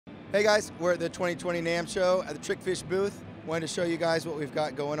Hey guys, we're at the 2020 NAMM show at the Trickfish booth. Wanted to show you guys what we've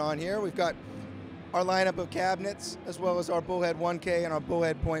got going on here. We've got our lineup of cabinets, as well as our Bullhead 1K and our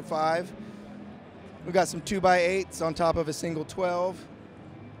Bullhead 0.5. We've got some 2x8s on top of a single 12,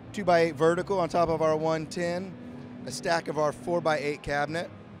 2x8 vertical on top of our 110, a stack of our 4x8 cabinet,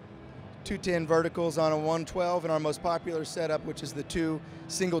 210 verticals on a 112, and our most popular setup, which is the two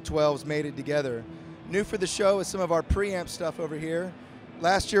single 12s mated together. New for the show is some of our preamp stuff over here.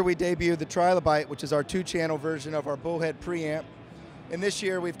 Last year we debuted the Trilobite, which is our 2-channel version of our Bullhead preamp. And this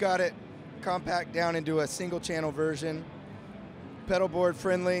year we've got it compact down into a single channel version. Pedal board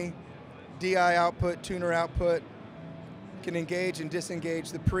friendly, DI output, tuner output. Can engage and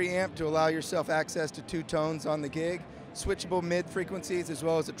disengage the preamp to allow yourself access to 2 tones on the gig. Switchable mid frequencies as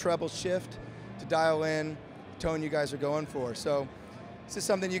well as a treble shift to dial in the tone you guys are going for. So this is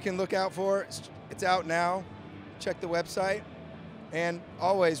something you can look out for. It's out now. Check the website. And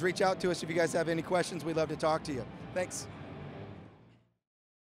always reach out to us if you guys have any questions. We'd love to talk to you. Thanks.